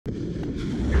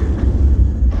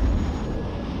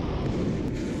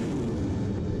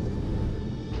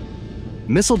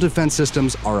Missile defense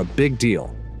systems are a big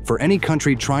deal for any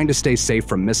country trying to stay safe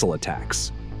from missile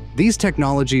attacks. These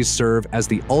technologies serve as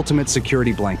the ultimate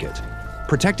security blanket,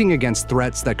 protecting against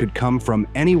threats that could come from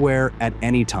anywhere at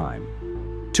any time.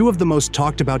 Two of the most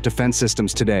talked about defense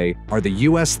systems today are the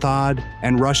US THAAD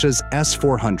and Russia's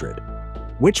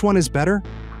S-400. Which one is better?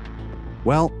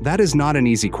 Well, that is not an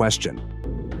easy question.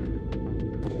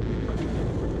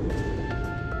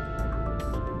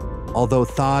 Although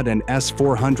THAAD and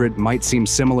S-400 might seem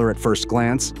similar at first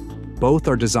glance, both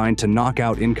are designed to knock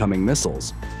out incoming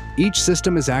missiles. Each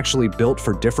system is actually built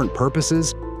for different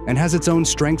purposes and has its own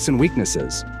strengths and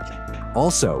weaknesses.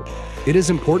 Also, it is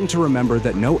important to remember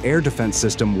that no air defense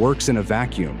system works in a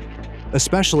vacuum,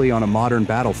 especially on a modern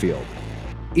battlefield.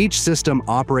 Each system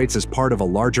operates as part of a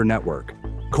larger network,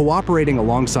 cooperating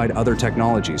alongside other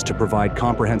technologies to provide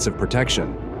comprehensive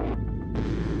protection.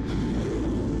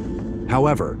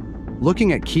 However,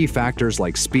 looking at key factors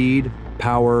like speed,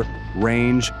 power,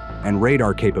 range, and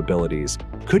radar capabilities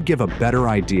could give a better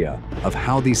idea of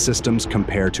how these systems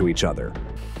compare to each other.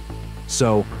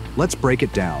 So, let's break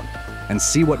it down and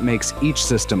see what makes each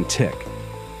system tick.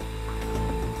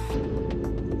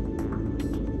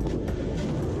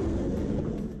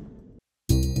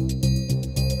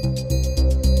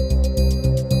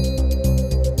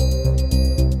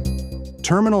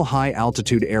 Terminal High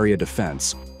Altitude Area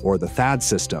Defense, or the THAAD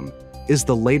system, is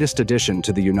the latest addition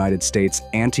to the United States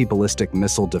anti-ballistic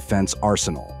missile defense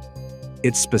arsenal.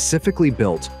 It's specifically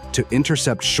built to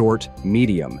intercept short,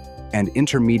 medium, and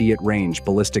intermediate-range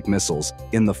ballistic missiles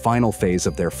in the final phase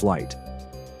of their flight.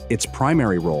 Its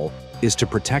primary role is to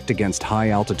protect against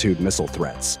high-altitude missile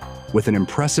threats, with an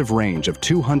impressive range of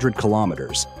 200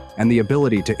 kilometers and the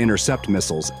ability to intercept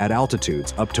missiles at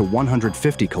altitudes up to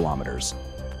 150 kilometers.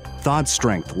 THAAD's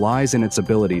strength lies in its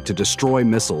ability to destroy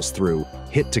missiles through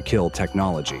hit-to-kill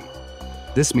technology.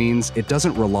 This means it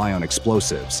doesn't rely on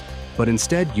explosives, but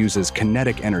instead uses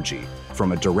kinetic energy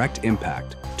from a direct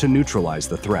impact to neutralize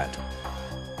the threat.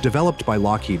 Developed by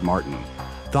Lockheed Martin,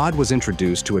 THAAD was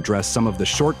introduced to address some of the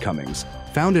shortcomings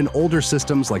found in older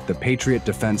systems like the Patriot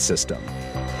defense system.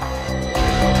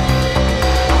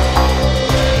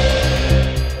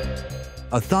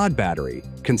 A THAAD battery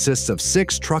consists of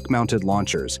 6 truck-mounted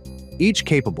launchers, each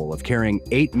capable of carrying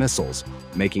 8 missiles,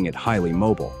 making it highly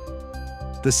mobile.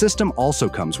 The system also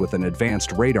comes with an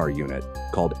advanced radar unit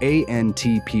called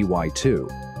ANTPY-2,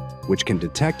 which can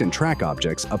detect and track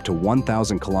objects up to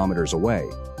 1,000 kilometers away.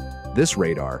 This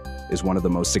radar is one of the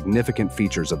most significant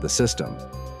features of the system,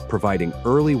 providing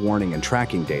early warning and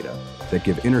tracking data that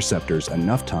give interceptors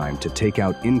enough time to take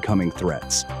out incoming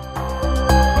threats.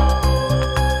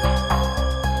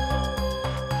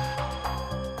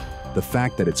 The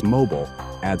fact that it's mobile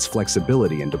adds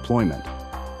flexibility in deployment,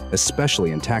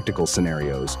 especially in tactical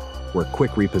scenarios where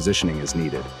quick repositioning is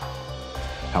needed.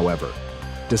 However,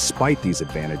 despite these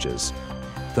advantages,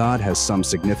 THAAD has some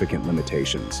significant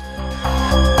limitations.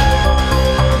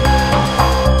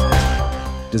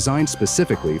 Designed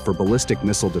specifically for ballistic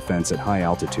missile defense at high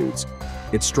altitudes,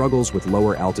 it struggles with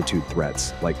lower altitude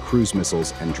threats like cruise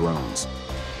missiles and drones.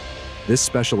 This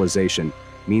specialization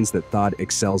means that THAAD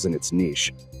excels in its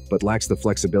niche, but lacks the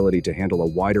flexibility to handle a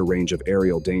wider range of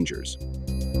aerial dangers.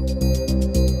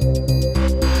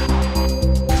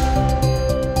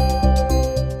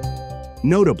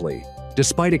 Notably,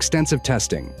 despite extensive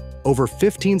testing, over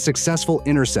 15 successful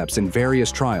intercepts in various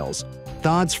trials,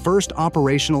 THAAD's first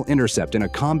operational intercept in a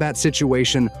combat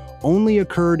situation only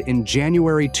occurred in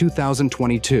January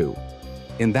 2022.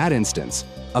 In that instance,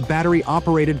 a battery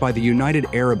operated by the United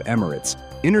Arab Emirates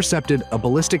intercepted a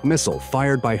ballistic missile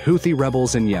fired by Houthi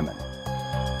rebels in Yemen.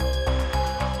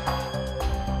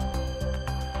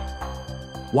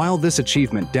 While this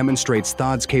achievement demonstrates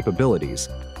THAAD's capabilities,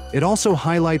 it also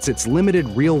highlights its limited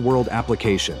real-world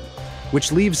application,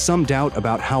 which leaves some doubt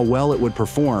about how well it would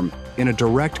perform in a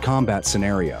direct combat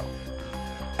scenario.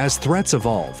 As threats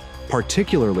evolve,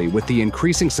 particularly with the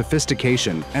increasing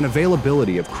sophistication and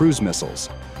availability of cruise missiles,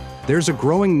 there's a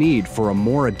growing need for a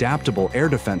more adaptable air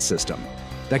defense system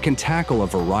that can tackle a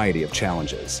variety of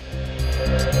challenges.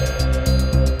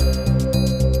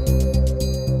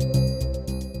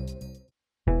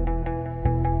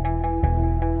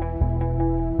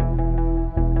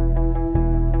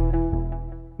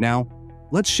 Now,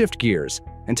 let's shift gears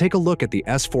and take a look at the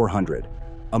S-400,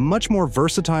 a much more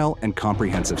versatile and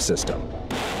comprehensive system.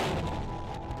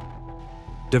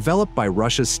 Developed by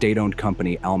Russia's state-owned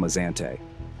company Almaz-Antey,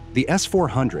 the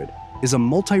S-400 is a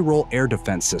multi-role air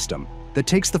defense system that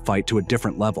takes the fight to a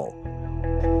different level.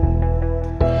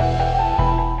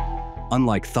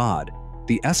 Unlike THAAD,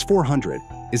 the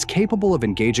S-400 is capable of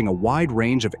engaging a wide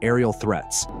range of aerial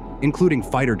threats, including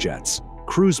fighter jets,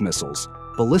 cruise missiles,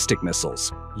 ballistic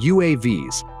missiles,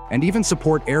 UAVs, and even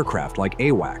support aircraft like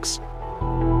AWACS.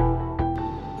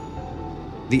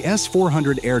 The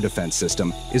S-400 air defense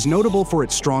system is notable for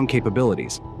its strong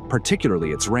capabilities,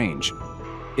 particularly its range.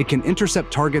 It can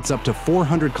intercept targets up to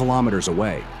 400 kilometers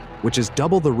away, which is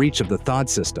double the reach of the THAAD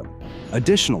system.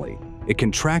 Additionally, it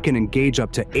can track and engage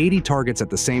up to 80 targets at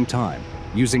the same time,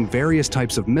 using various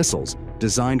types of missiles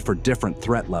designed for different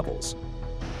threat levels.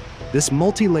 This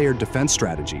multi-layered defense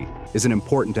strategy is an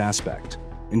important aspect,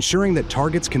 ensuring that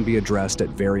targets can be addressed at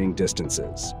varying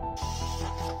distances.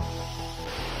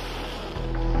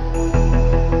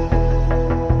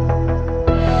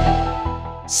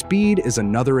 Speed is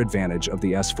another advantage of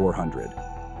the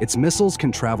S-400. Its missiles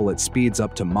can travel at speeds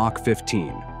up to Mach 15,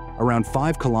 around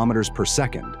 5 kilometers per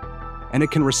second, and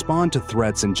it can respond to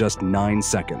threats in just 9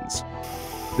 seconds.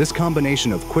 This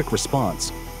combination of quick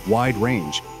response, wide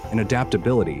range, and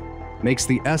adaptability makes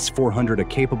the S-400 a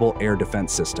capable air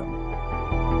defense system.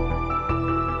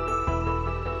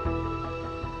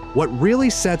 What really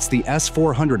sets the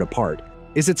S-400 apart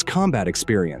is its combat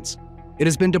experience. It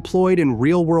has been deployed in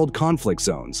real-world conflict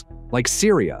zones, like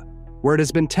Syria, where it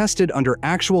has been tested under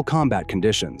actual combat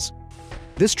conditions.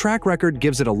 This track record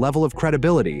gives it a level of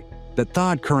credibility that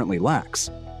THAAD currently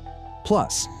lacks.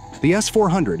 Plus, the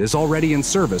S-400 is already in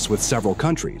service with several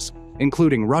countries,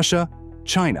 including Russia,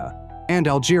 China, and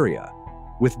Algeria,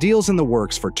 with deals in the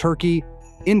works for Turkey,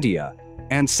 India,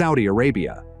 and Saudi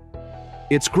Arabia.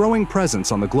 Its growing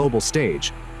presence on the global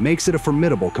stage makes it a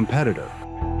formidable competitor.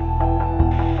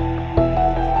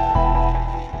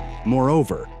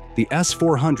 Moreover, the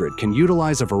S-400 can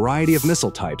utilize a variety of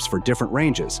missile types for different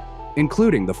ranges,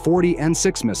 including the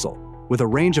 40N6 missile, with a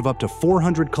range of up to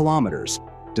 400 kilometers,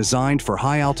 designed for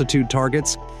high-altitude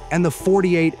targets, and the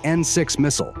 48N6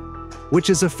 missile, which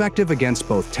is effective against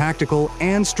both tactical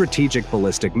and strategic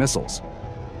ballistic missiles.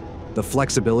 The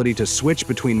flexibility to switch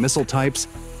between missile types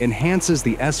enhances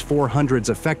the S-400's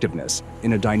effectiveness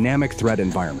in a dynamic threat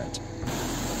environment.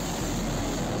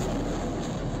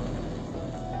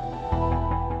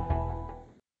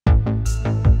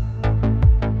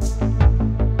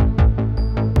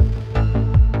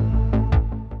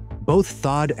 Both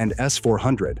THAAD and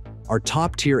S-400 are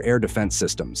top-tier air defense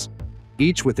systems,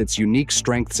 each with its unique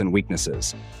strengths and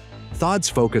weaknesses. THAAD's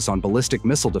focus on ballistic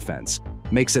missile defense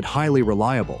makes it highly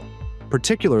reliable,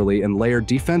 particularly in layered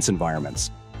defense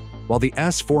environments, while the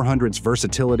S-400's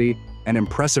versatility and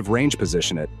impressive range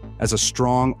position it as a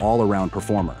strong all-around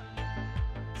performer.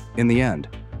 In the end,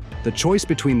 the choice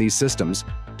between these systems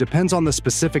depends on the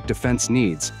specific defense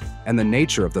needs and the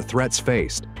nature of the threats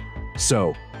faced.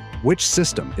 So, which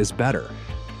system is better?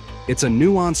 It's a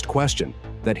nuanced question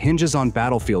that hinges on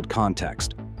battlefield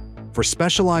context. For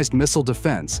specialized missile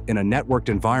defense in a networked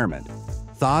environment,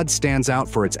 THAAD stands out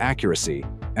for its accuracy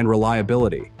and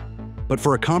reliability. But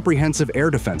for a comprehensive air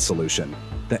defense solution,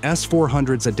 the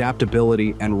S-400's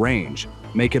adaptability and range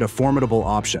make it a formidable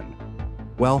option.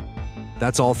 Well,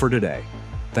 that's all for today.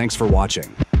 Thanks for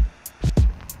watching.